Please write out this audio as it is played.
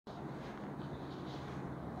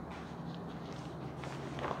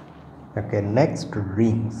Okay, next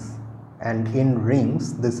rings, and in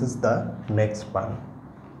rings this is the next one.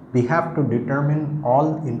 We have to determine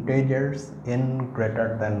all integers n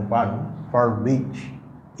greater than 1 for which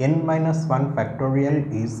n minus 1 factorial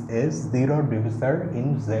is a zero divisor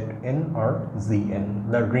in Zn or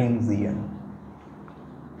Zn, the ring Zn.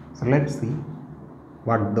 So let's see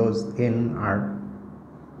what those n are.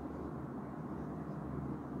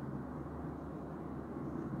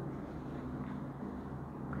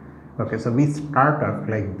 Okay, so we start off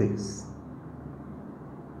like this.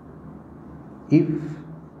 If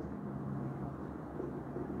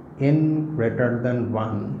n greater than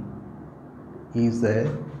 1 is a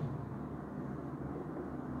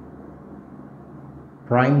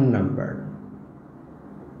prime number,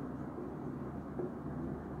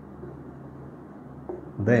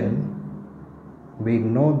 then we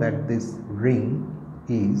know that this ring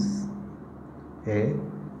is a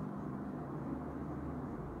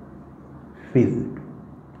field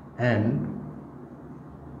and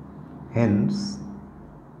hence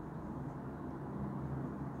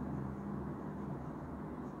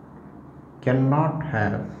cannot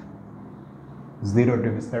have zero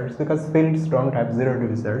divisors, because fields don't have zero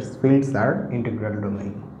divisors. Fields are integral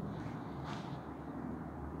domain.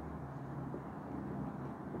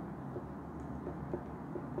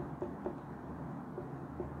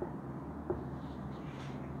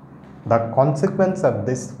 The consequence of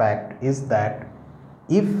this fact is that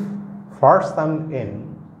if for some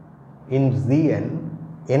n in Zn,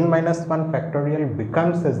 n minus 1 factorial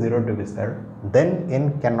becomes a zero divisor, then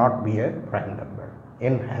n cannot be a prime number.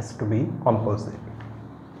 N has to be composite.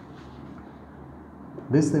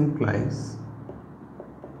 This implies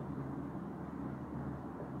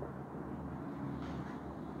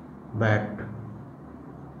that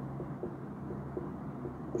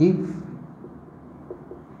if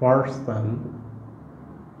for some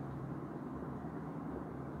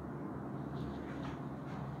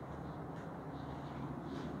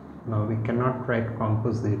now we cannot write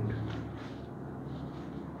composite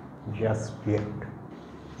just yet.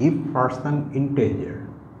 If for some integer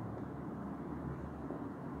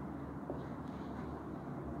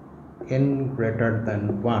n greater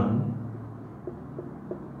than 1,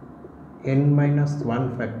 n minus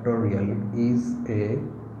 1 factorial is a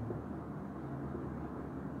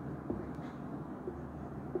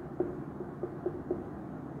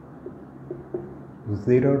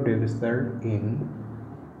zero divisor in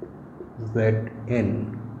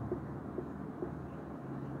Zn,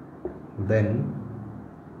 then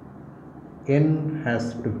n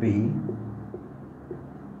has to be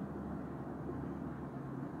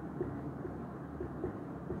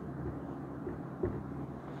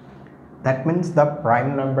that means the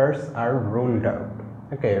prime numbers are ruled out.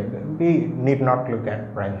 Okay, we need not look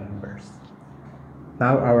at prime numbers.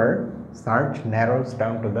 Now our search narrows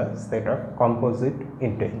down to the set of composite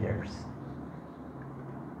integers.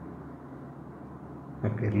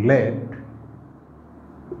 Okay, let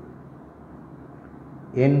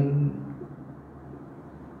n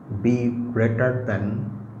be greater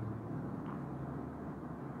than,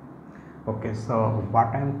 okay, so what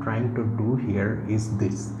I am trying to do here is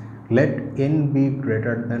this: let n be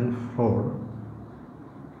greater than 4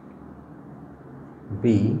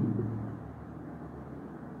 be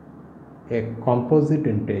a composite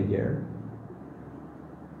integer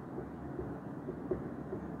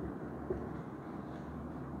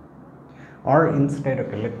or instead,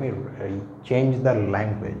 okay, let me change the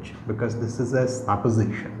language, because this is a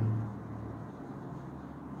supposition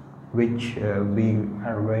which we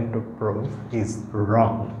are going to prove is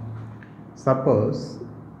wrong. Suppose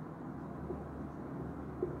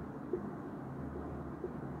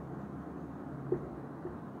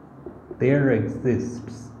there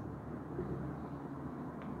exists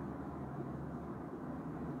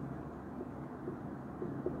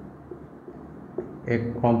a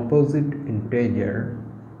composite integer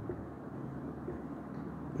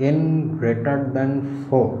n greater than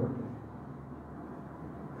 4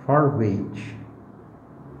 for which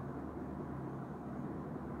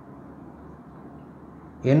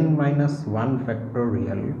n minus 1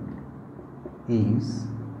 factorial is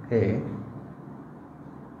a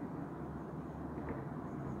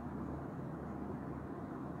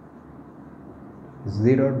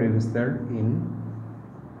zero divisor in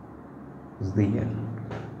Zn.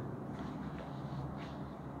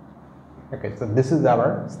 Okay, so this is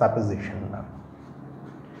our supposition now.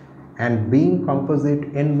 And being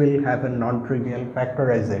composite, n will have a non-trivial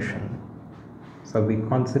factorization. So we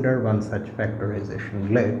consider one such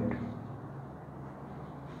factorization. Let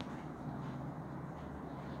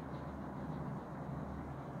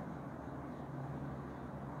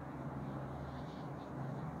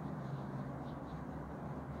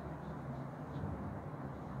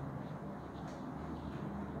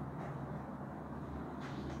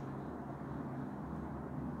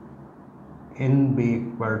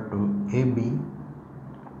NB equal to AB,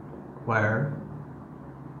 where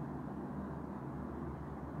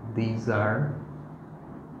these are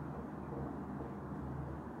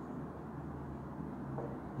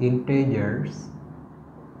integers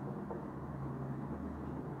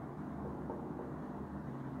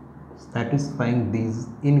satisfying these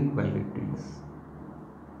inequalities.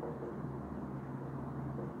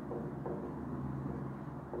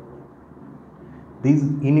 These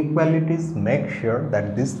inequalities make sure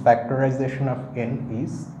that this factorization of n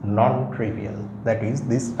is non-trivial. That is,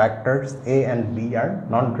 these factors a and b are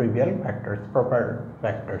non-trivial factors, proper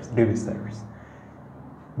factors, divisors.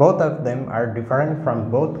 Both of them are different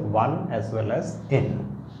from both 1 as well as n.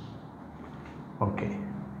 Okay.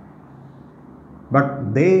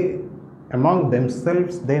 But they, among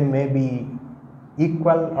themselves, they may be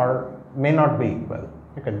equal or may not be equal.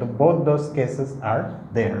 Okay, both those cases are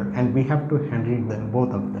there and we have to handle them,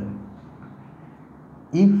 both of them.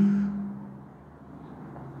 If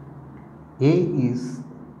A is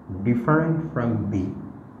different from B,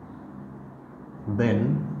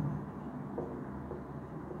 then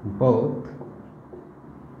both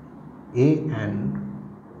A and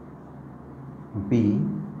B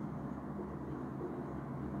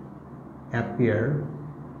appear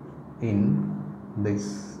in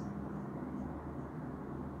this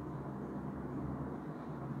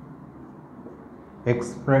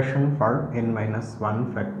expression for n minus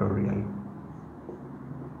 1 factorial.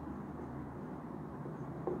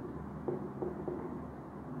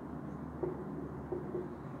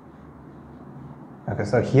 Okay,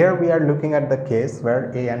 so here we are looking at the case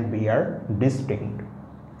where A and B are distinct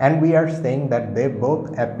and we are saying that they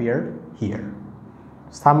both appear here,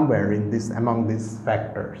 somewhere in this, among these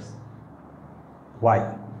factors.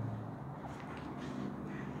 Why?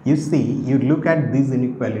 You see, you look at these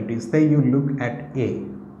inequalities, say you look at A.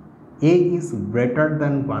 A is greater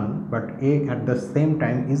than 1, but A at the same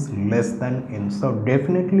time is less than n. So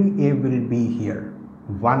definitely A will be here.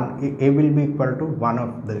 A will be equal to one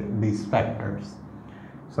of these factors.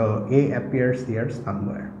 So A appears here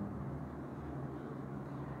somewhere.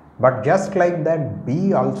 But just like that,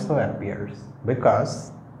 B also appears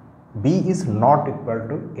because B is not equal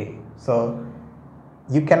to A. So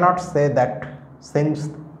you cannot say that since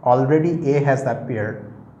already A has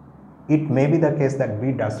appeared, it may be the case that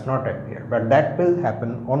B does not appear, but that will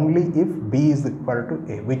happen only if B is equal to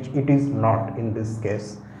A, which it is not in this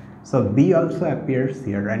case. So B also appears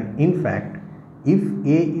here, and in fact, if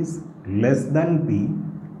A is less than B,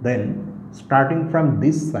 then starting from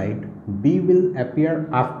this side, B will appear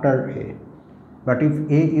after A. But if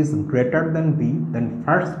A is greater than B, then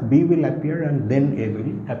first B will appear and then A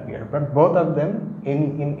will appear. But both of them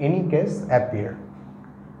in any case appear.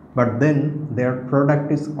 But then their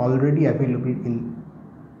product is already available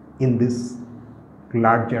in this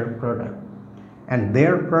larger product, and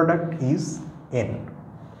their product is n.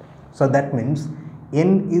 So that means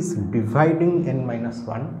n is dividing n minus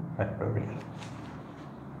 1 factorial.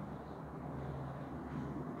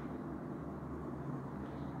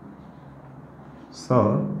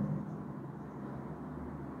 So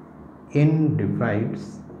n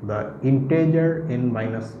divides the integer n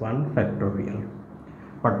minus 1 factorial.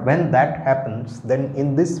 But when that happens, then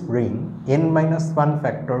in this ring, n minus 1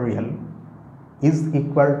 factorial is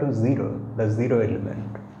equal to 0, the 0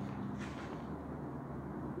 element,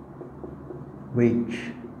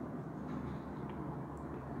 which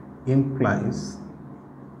implies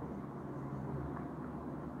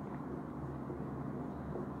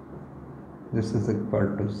this is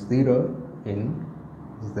equal to 0 in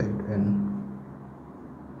Zn.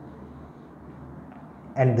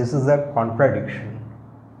 And this is a contradiction.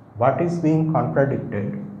 What is being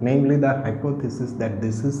contradicted? Namely, the hypothesis that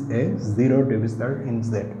this is a zero divisor in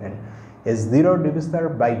Zn. A zero divisor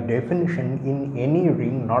by definition in any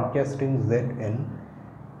ring, not just in Zn,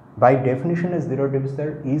 by definition a zero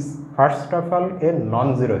divisor is first of all a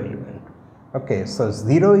non-zero element. Okay, so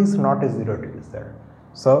 0 is not a zero divisor.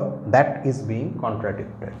 So that is being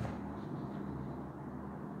contradicted.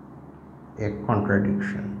 A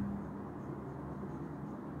contradiction.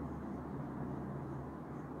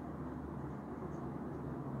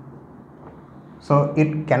 So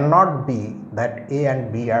it cannot be that A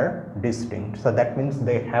and B are distinct. So that means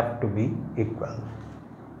they have to be equal.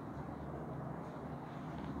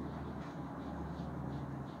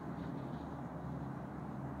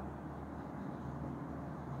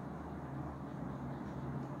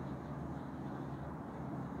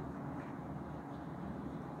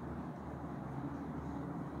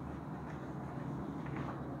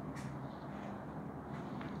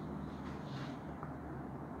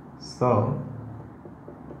 So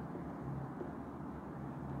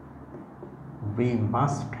we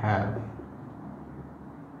must have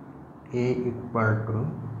a equal to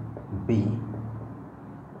b,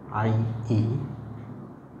 i.e.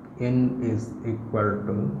 n is equal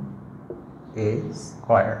to a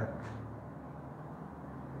square.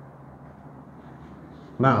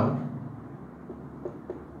 Now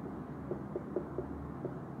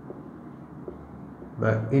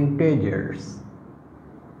the integers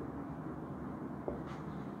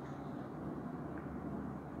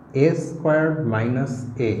a squared minus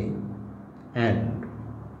a and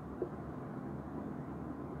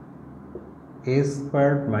a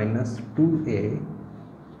squared minus 2a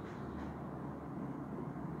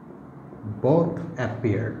both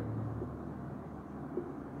appear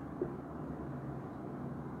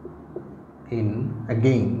in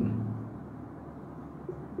again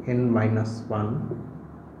n minus 1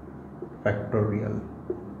 factorial,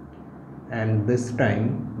 and this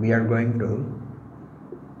time we are going to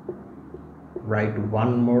write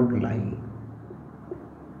one more line.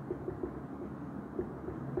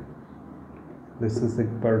 This is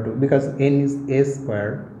equal to, because n is a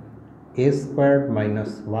squared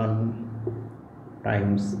minus 1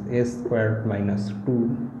 times a squared minus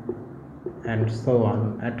 2 and so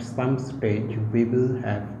on. At some stage we will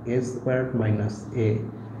have a squared minus a,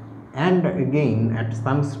 and again at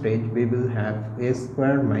some stage we will have a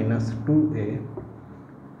squared minus 2a,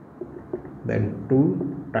 then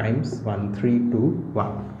 2 times 1, 3, 2,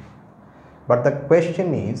 1. But the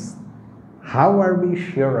question is, how are we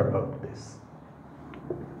sure about this?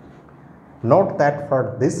 Note that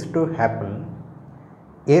for this to happen,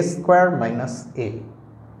 a square minus a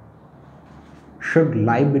should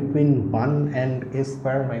lie between 1 and a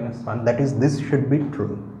square minus 1, that is, this should be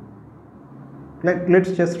true.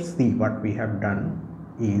 Let's just see what we have done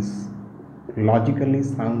is logically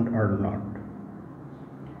sound or not.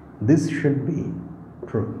 This should be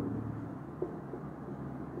true.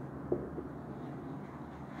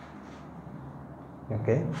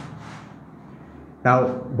 Okay. Now,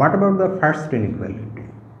 what about the first inequality?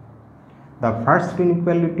 The first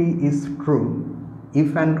inequality is true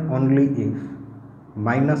if and only if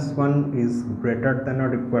minus 1 is greater than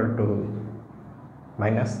or equal to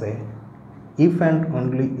minus a, if and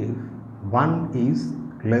only if 1 is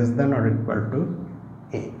less than or equal to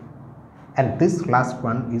a, and this last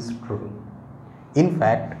one is true. In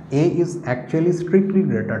fact, a is actually strictly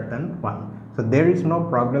greater than 1, so there is no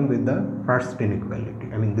problem with the first inequality,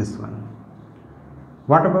 I mean this one.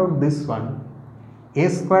 What about this one? A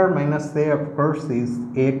square minus a, of course, is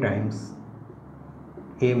a times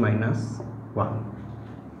a minus 1.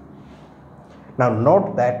 Now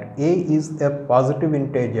note that a is a positive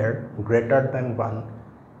integer greater than 1,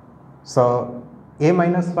 so a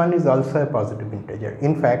minus 1 is also a positive integer.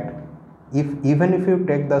 In fact, even if you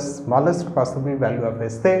take the smallest possible value of a,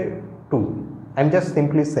 say 2, I am just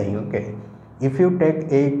simply saying, okay, if you take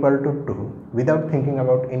a equal to 2 without thinking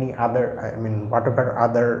about any other, I mean whatever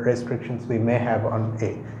other restrictions we may have on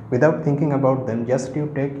a, without thinking about them, just you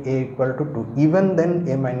take a equal to 2, even then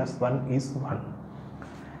a minus 1 is 1,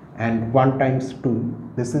 and 1 times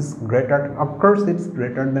 2, this is greater, of course it's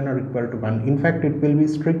greater than or equal to 1, in fact it will be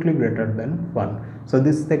strictly greater than 1, so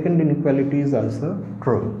this second inequality is also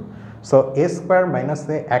true. So a square minus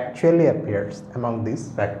a actually appears among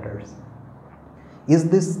these factors. Is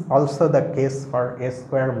this also the case for a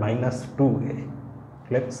square minus 2a?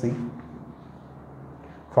 Let's see.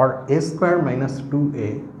 For a square minus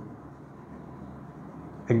 2a,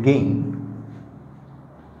 again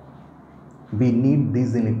we need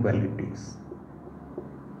these inequalities.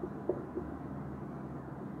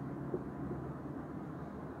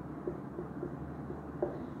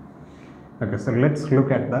 Okay, so let's look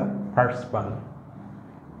at the first one.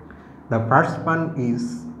 The first one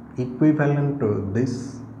is equivalent to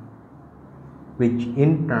this, which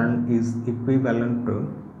in turn is equivalent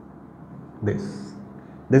to this.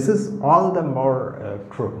 This is all the more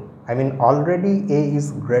true. I mean already a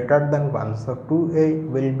is greater than 1, so 2a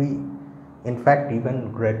will be in fact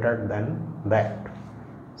even greater than that.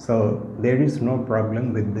 So there is no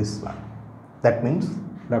problem with this one. That means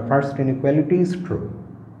the first inequality is true.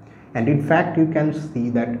 And in fact you can see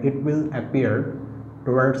that it will appear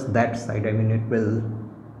towards that side, I mean it will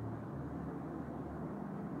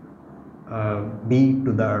be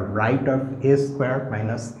to the right of a square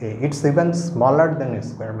minus a. It's even smaller than a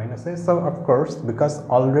square minus a, so of course because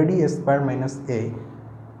already a square minus a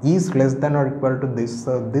is less than or equal to this,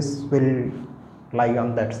 so this will lie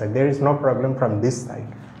on that side. There is no problem from this side.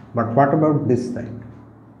 But what about this side?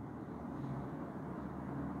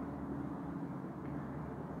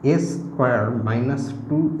 A square minus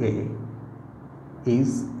 2a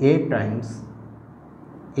is a times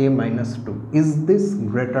a minus 2. Is this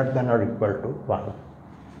greater than or equal to 1?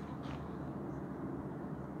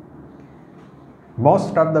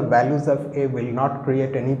 Most of the values of a will not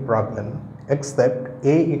create any problem except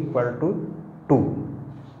a equal to 2.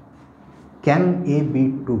 Can a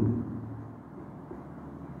be 2?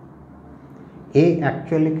 A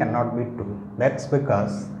actually cannot be 2. That's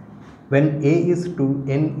because when a is 2,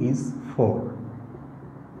 n is 4.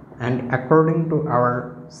 And according to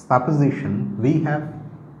our supposition, we have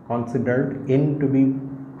considered n to be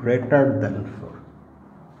greater than 4.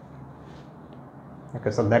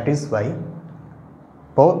 Okay, so that is why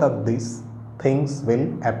both of these things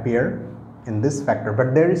will appear in this factor.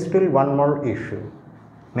 But there is still one more issue,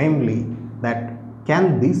 namely that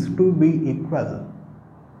can these two be equal?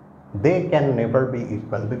 They can never be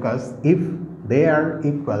equal, because if they are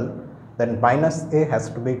equal, then minus a has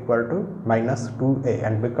to be equal to minus 2a,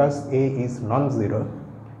 and because a is non-zero,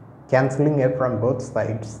 cancelling a from both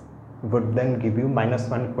sides would then give you minus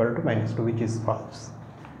 1 equal to minus 2, which is false.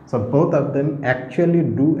 So both of them actually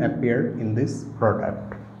do appear in this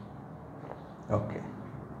product. Okay.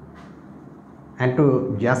 And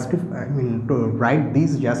to justify, to write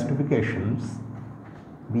these justifications,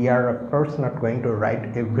 we are of course not going to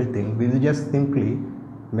write everything. We will just simply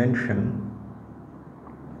mention,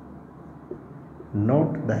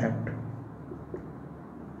 note that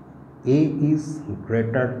a is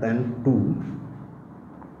greater than 2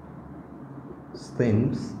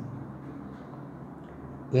 since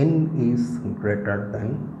n is greater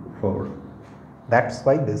than 4. That's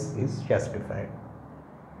why this is justified.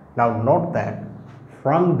 Now note that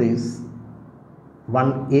from this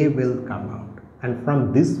one a will come out, and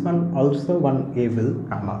from this one also one a will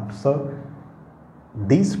come out. So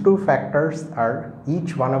these two factors are,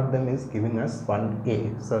 each one of them is giving us one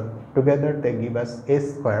a. So together they give us a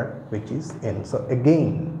square, which is n. So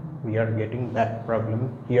again we are getting that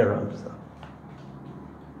problem here also.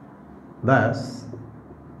 Thus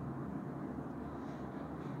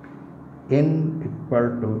n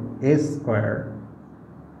equal to a square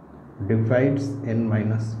divides n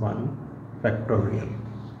minus 1 factorial,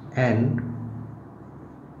 and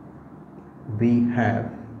we have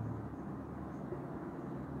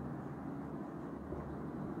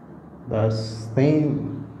the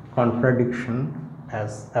same contradiction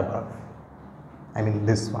as above,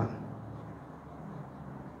 this one.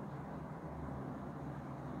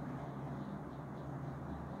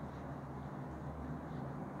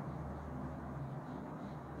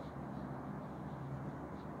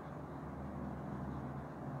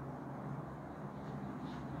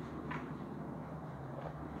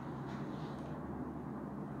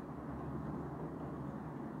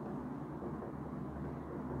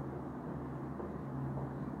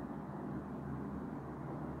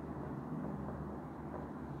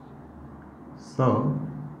 So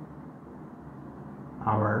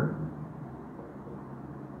our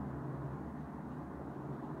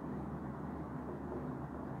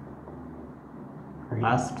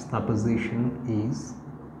last supposition is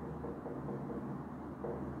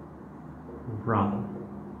wrong,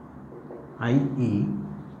 i.e.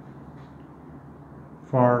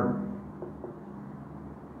 for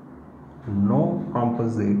no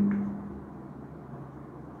composite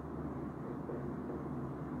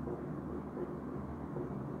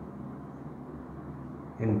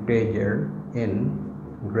integer n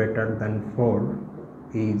greater than 4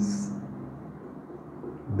 is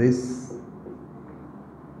this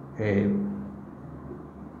a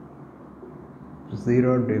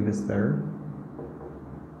zero divisor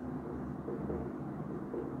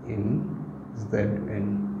in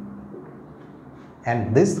Zn.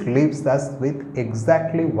 And this leaves us with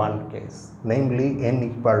exactly one case, namely n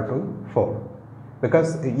equal to 4.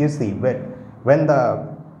 Because you see, when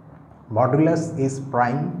the modulus is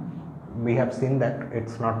prime, we have seen that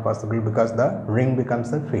it's not possible because the ring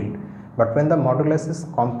becomes a field. But when the modulus is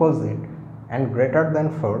composite and greater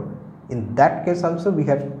than 4, in that case also we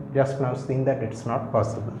have just now seen that it's not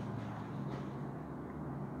possible.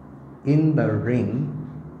 In the ring,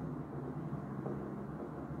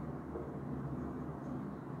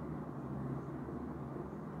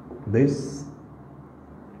 this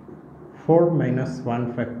 4 minus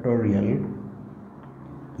 1 factorial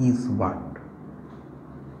is what?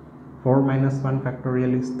 4 minus 1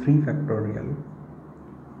 factorial is 3 factorial,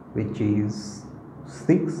 which is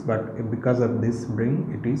 6, but because of this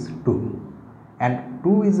ring it is 2, and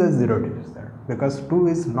 2 is a zero divisor because 2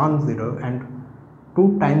 is non-zero and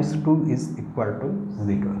 2 times 2 is equal to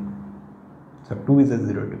 0. So 2 is a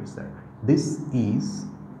zero divisor. This is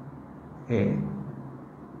a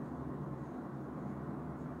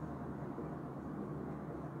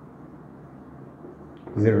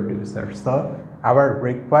 0 divisor. So our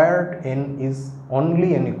required n is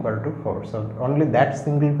only n equal to 4. So only that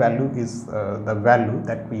single value is the value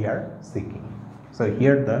that we are seeking. So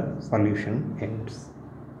here the solution ends.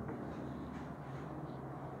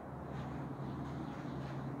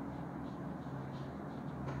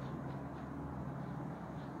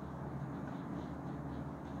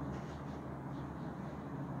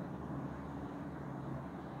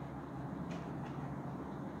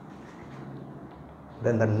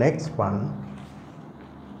 Then the next one,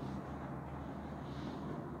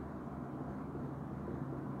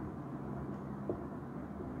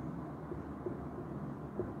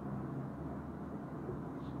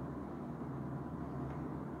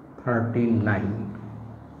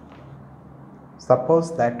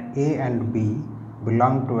 suppose that A and B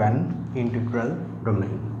belong to an integral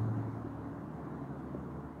domain.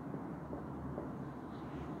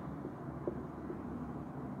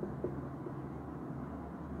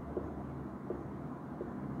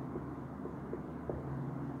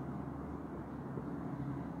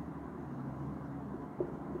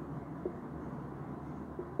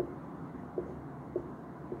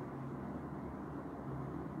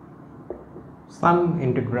 Some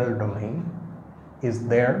integral domain is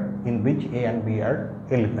there in which A and B are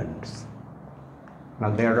elements. Now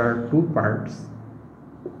there are two parts.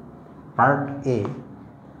 Part A,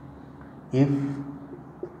 if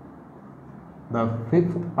the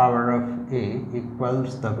fifth power of A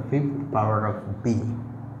equals the fifth power of B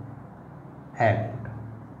and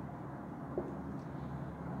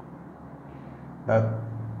the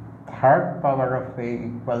third power of A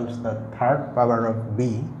equals the third power of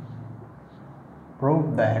B,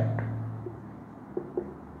 prove that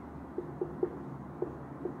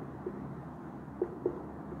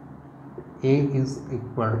A is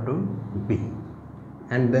equal to B.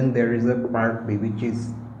 And then there is a part B which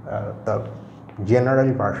is the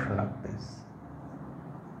general version of this.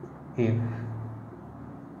 If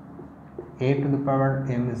A to the power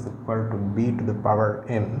m is equal to B to the power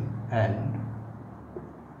m and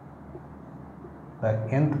the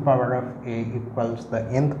nth power of A equals the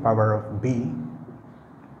nth power of B,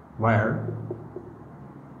 where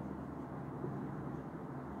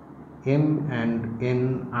m and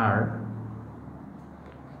n are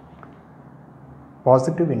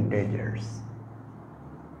positive integers,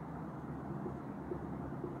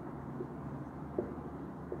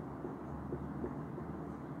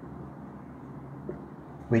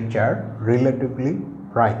 which are relatively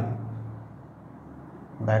prime,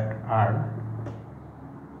 that are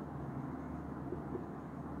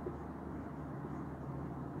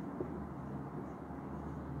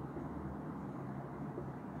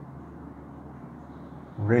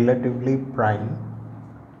relatively prime,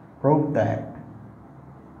 prove that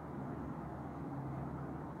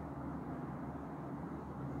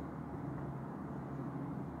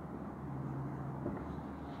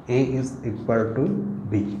A is equal to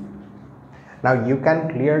B. Now you can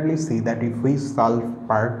clearly see that if we solve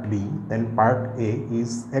part B, then part A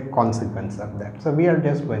is a consequence of that. So we are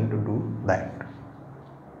just going to do that.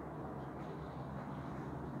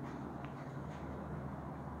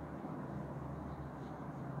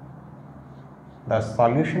 The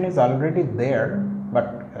solution is already there,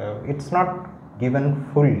 but it's not given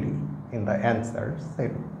fully in the answers.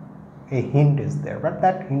 A hint is there, but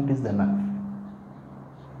that hint is enough.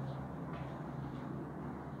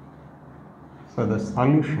 So the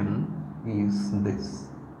solution is this.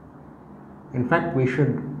 In fact, we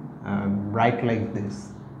should write like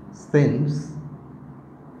this: since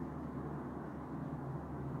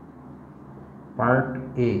part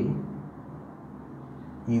A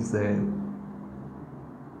is a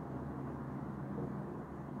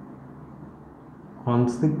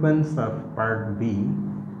consequence of part B,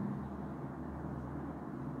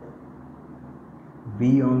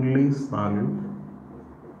 we only solve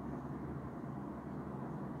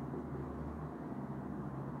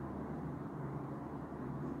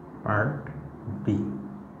part B.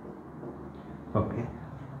 Okay.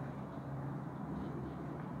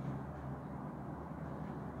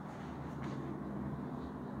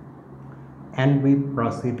 And we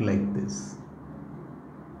proceed like this.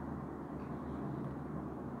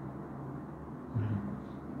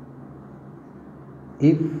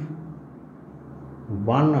 If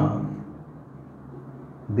one of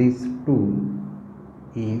these two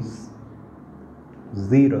is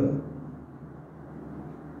 0,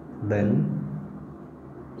 then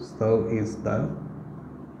so is the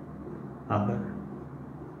other.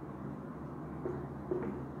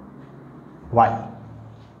 Why?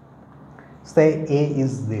 Say A is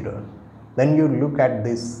 0, then you look at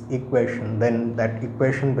this equation, then that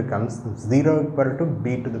equation becomes 0 equal to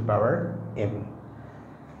b to the power m.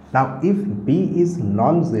 Now if b is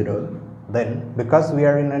non-zero, then because we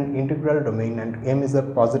are in an integral domain and m is a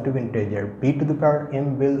positive integer, b to the power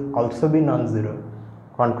m will also be non-zero,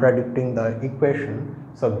 contradicting the equation.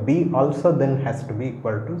 So b also then has to be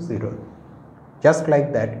equal to 0. Just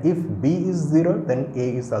like that, if b is 0, then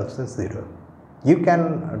a is also 0. You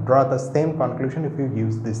can draw the same conclusion if you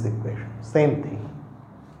use this equation, same thing.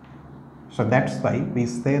 So that's why we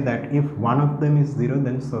say that if one of them is 0,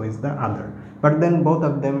 then so is the other. But then both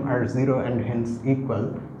of them are 0 and hence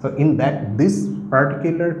equal. So in this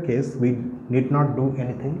particular case, we need not do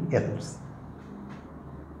anything else.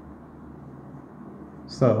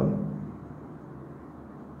 So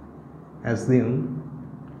assume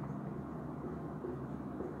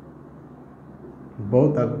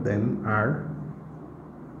both of them are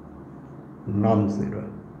non-zero.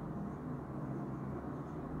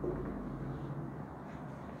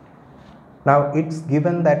 Now it's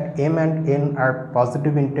given that m and n are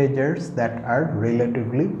positive integers that are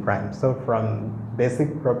relatively prime. So from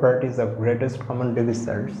basic properties of greatest common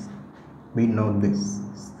divisors, we know this.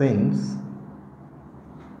 Since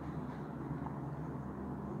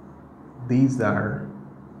these are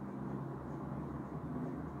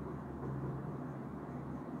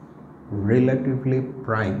relatively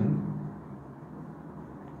prime,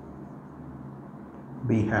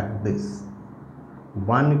 we have this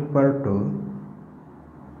 1 equal to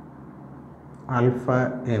alpha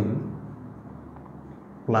m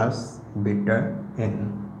plus beta n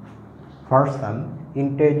for some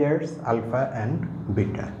integers alpha and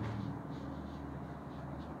beta.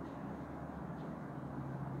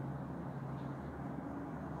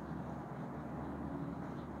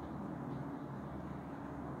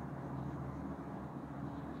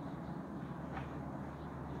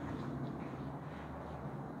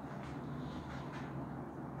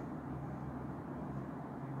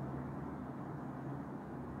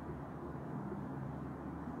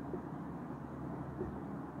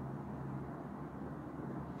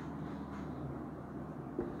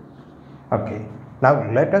 Okay, now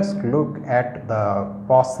let us look at the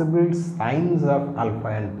possible signs of alpha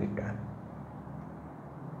and beta.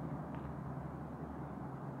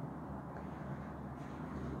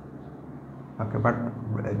 Okay, but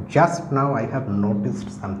just now I have noticed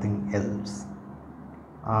something else.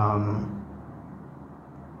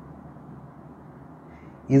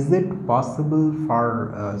 Is it possible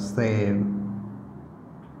for say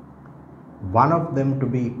one of them to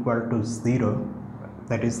be equal to 0?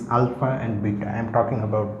 That is alpha and beta, I am talking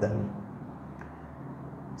about them.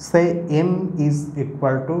 Say m is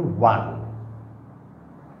equal to 1,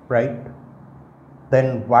 right?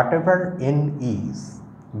 Then whatever n is,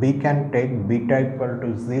 we can take beta equal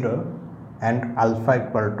to 0 and alpha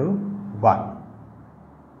equal to 1.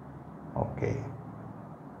 Okay,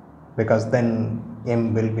 because then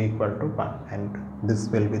m will be equal to 1 and this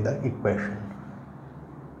will be the equation.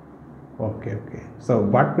 Okay, so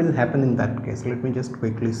what will happen in that case? Let me just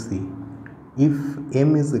quickly see. If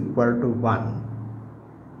m is equal to 1,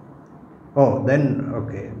 then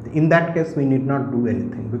okay, in that case we need not do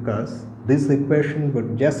anything because this equation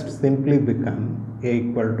would just simply become a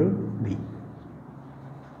equal to b.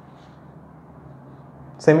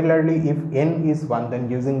 Similarly, if n is 1,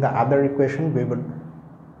 then using the other equation we would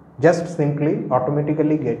just simply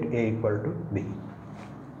automatically get a equal to b.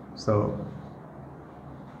 So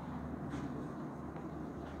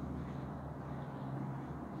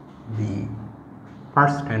we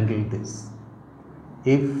first handle this.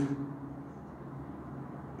 If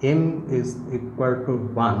m is equal to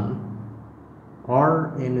 1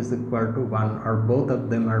 or n is equal to 1 or both of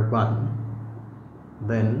them are 1,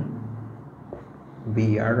 then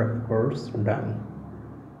we are of course done.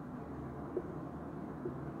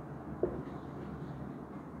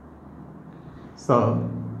 So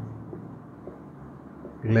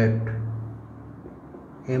let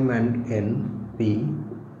m and n be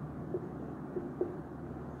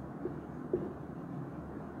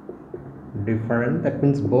different, that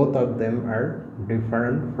means both of them are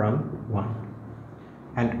different from 1,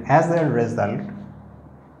 and as a result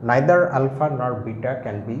neither alpha nor beta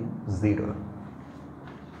can be 0.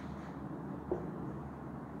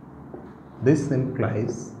 This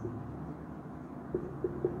implies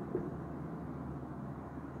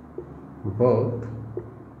both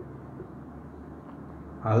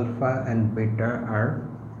alpha and beta are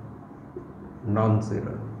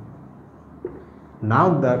non-zero.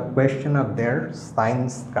 Now the question of their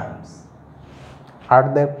signs comes.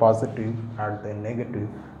 Are they positive? Are they negative?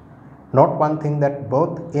 Note one thing, that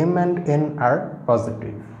both m and n are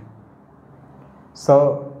positive.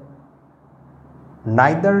 So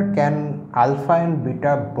neither can alpha and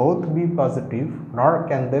beta both be positive, nor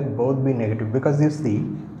can they both be negative, because you see,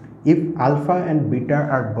 if alpha and beta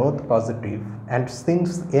are both positive, and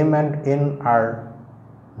since m and n are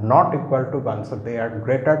not equal to 1, so they are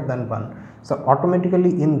greater than 1, so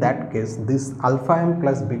automatically in that case this alpha m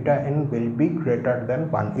plus beta n will be greater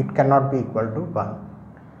than 1, it cannot be equal to 1.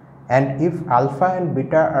 And if alpha and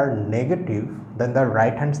beta are negative, then the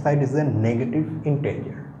right hand side is a negative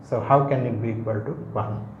integer. So how can it be equal to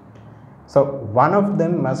 1? So one of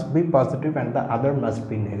them must be positive and the other must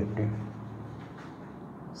be negative.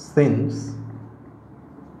 Since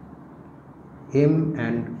m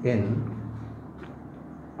and n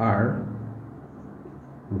are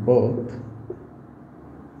both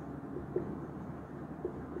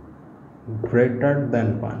greater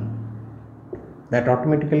than 1, that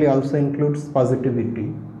automatically also includes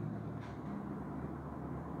positivity.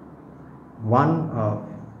 One of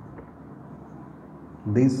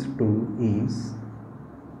these two is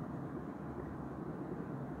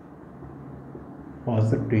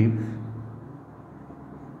positive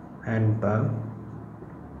and the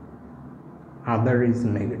other is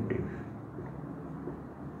negative.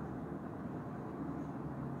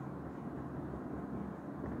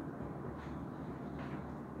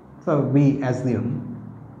 So we assume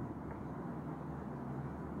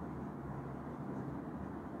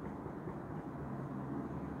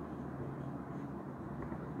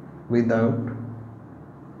without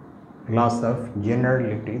loss of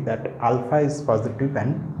generality that alpha is positive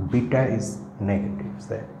and beta is negative,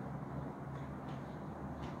 say.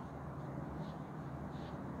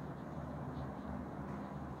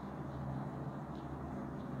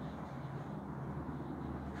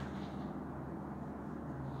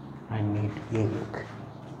 I need ink.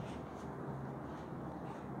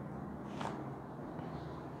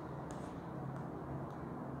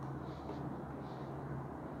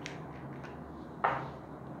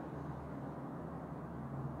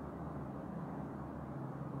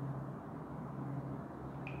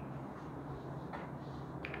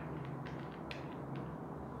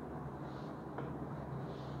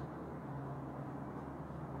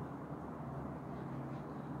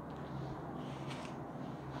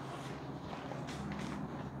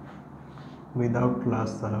 Without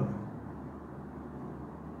loss of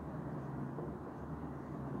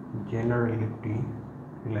generality,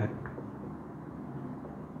 let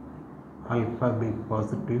alpha be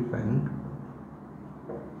positive and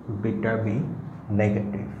beta be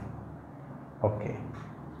negative. Okay.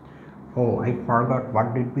 Oh, I forgot,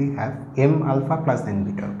 what did we have? M alpha plus n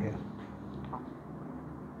beta. Okay.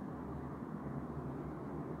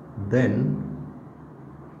 Then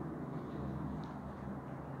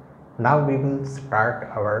now we will start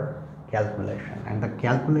our calculation, and the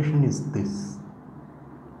calculation is this.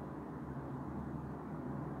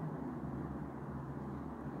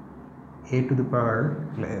 A to the power,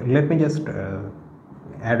 let me just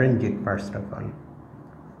arrange it first of all.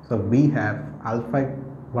 So we have alpha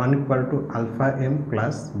 1 equal to alpha m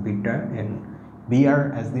plus beta n. We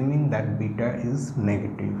are assuming that beta is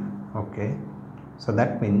negative. Okay. So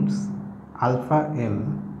that means alpha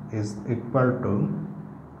m is equal to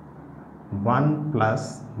 1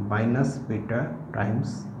 plus minus beta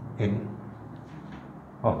times n.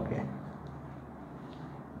 Okay.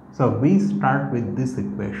 So we start with this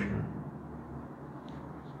equation.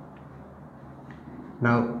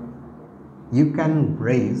 Now you can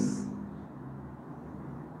raise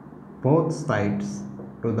both sides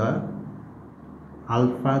to the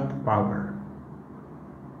alphath power.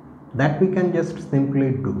 That we can just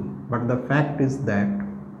simply do, but the fact is that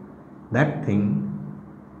that thing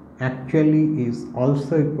actually is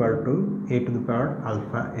also equal to a to the power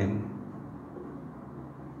alpha m.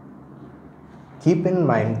 Keep in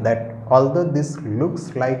mind that although this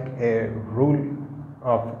looks like a rule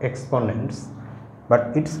of exponents,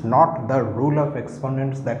 but it's not the rule of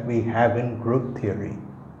exponents that we have in group theory.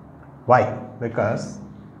 Why? Because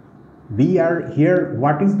we are here,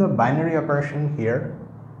 what is the binary operation here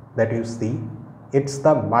that you see? It's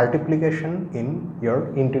the multiplication in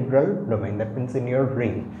your integral domain, that means in your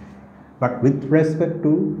ring. But with respect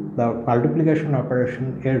to the multiplication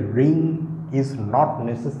operation, a ring is not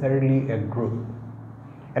necessarily a group.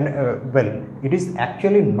 And well, it is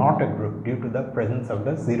actually not a group due to the presence of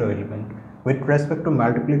the zero element. With respect to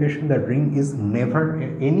multiplication, the ring is never,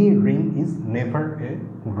 any ring is never a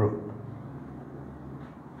group.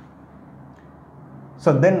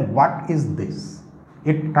 So then what is this?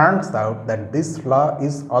 It turns out that this law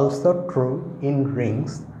is also true in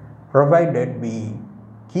rings, provided we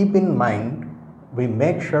keep in mind, we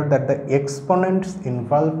make sure that the exponents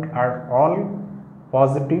involved are all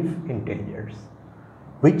positive integers,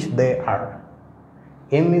 which they are.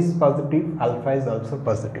 M is positive, alpha is also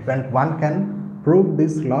positive, and one can prove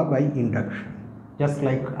this law by induction, just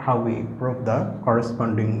like how we prove the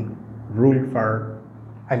corresponding rule for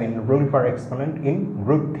exponent in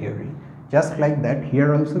group theory. Just like that,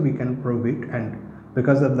 here also we can prove it, and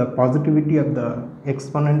because of the positivity of the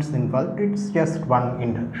exponents involved, it's just one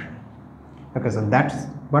induction. Okay, so that's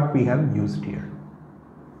what we have used here.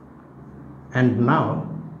 And now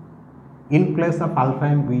in place of alpha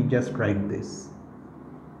m we just write this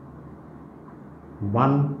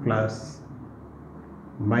 1 plus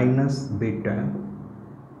minus beta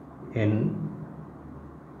n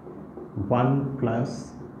 1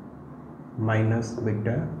 plus minus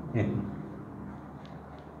beta n.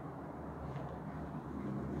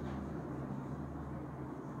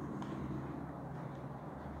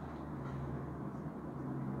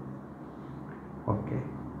 Okay,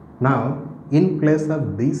 now in place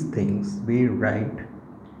of these things we write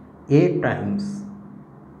a times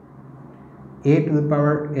a to the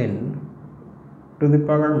power n to the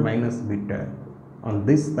power minus beta. On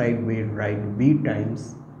this side we write b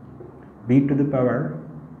times b to the power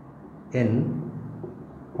n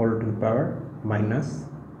whole to the power minus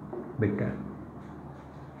beta.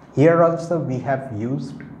 Here also we have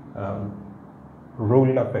used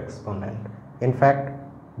rule of exponent. In fact,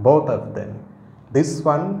 both of them, this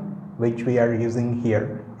one which we are using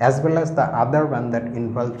here as well as the other one that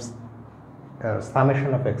involves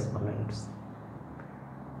summation of exponents.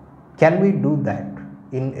 Can we do that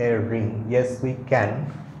in a ring? Yes, we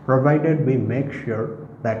can, provided we make sure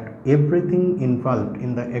that everything involved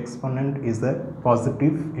in the exponent is a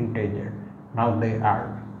positive integer. Now they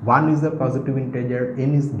are. 1 is a positive integer,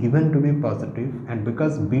 n is given to be positive, and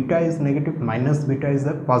because beta is negative, minus beta is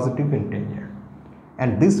a positive integer.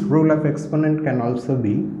 And this rule of exponent can also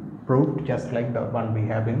be proved just like the one we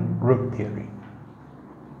have in group theory.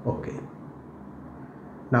 Okay.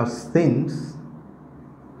 Now since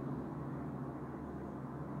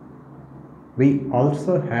we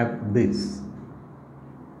also have this,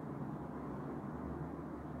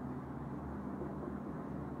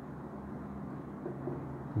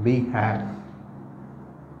 we have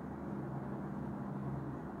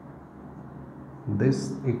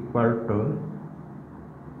this equal to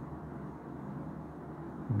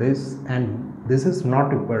this, and this is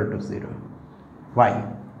not equal to 0.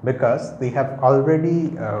 Why? Because we have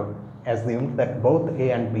already assumed that both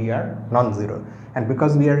a and b are non-zero, and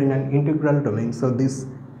because we are in an integral domain, so these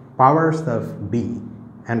powers of b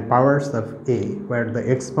and powers of a, where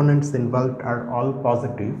the exponents involved are all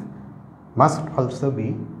positive, must also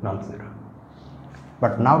be non-zero.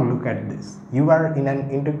 But now look at this. You are in an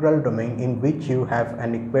integral domain in which you have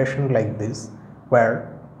an equation like this,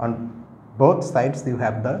 where on both sides you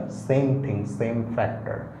have the same thing, same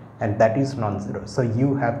factor, and that is non-zero. So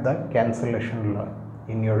you have the cancellation law.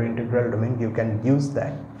 In your integral domain you can use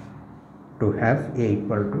that to have a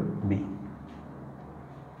equal to b.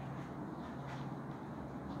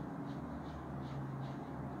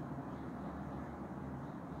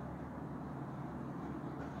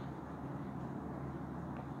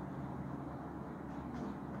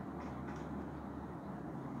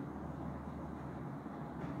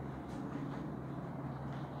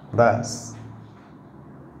 Thus,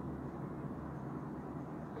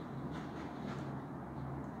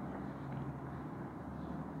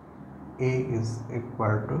 a is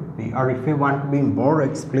equal to b, or if you want to be more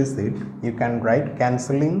explicit, you can write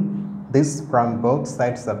cancelling this from both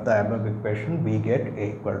sides of the above equation, we get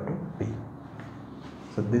a equal to b.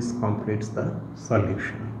 So this completes the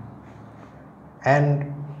solution.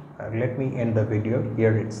 And let me end the video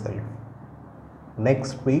here itself.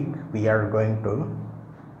 Next week we are going to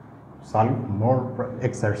solve more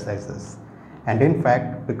exercises, and in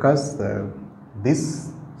fact, because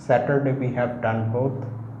this Saturday we have done both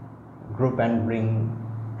group and ring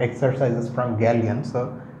exercises from Gallian,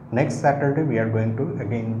 so next Saturday we are going to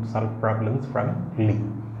again solve problems from Lee,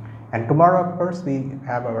 and tomorrow of course we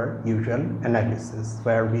have our usual analysis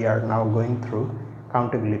where we are now going through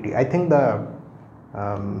countability. I think the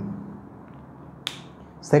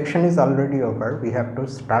section is already over. We have to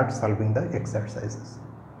start solving the exercises.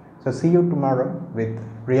 So see you tomorrow with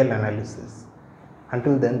real analysis.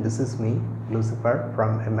 Until then, this is me, Lucifer,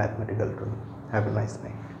 from A Mathematical Room. Have a nice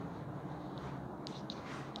night.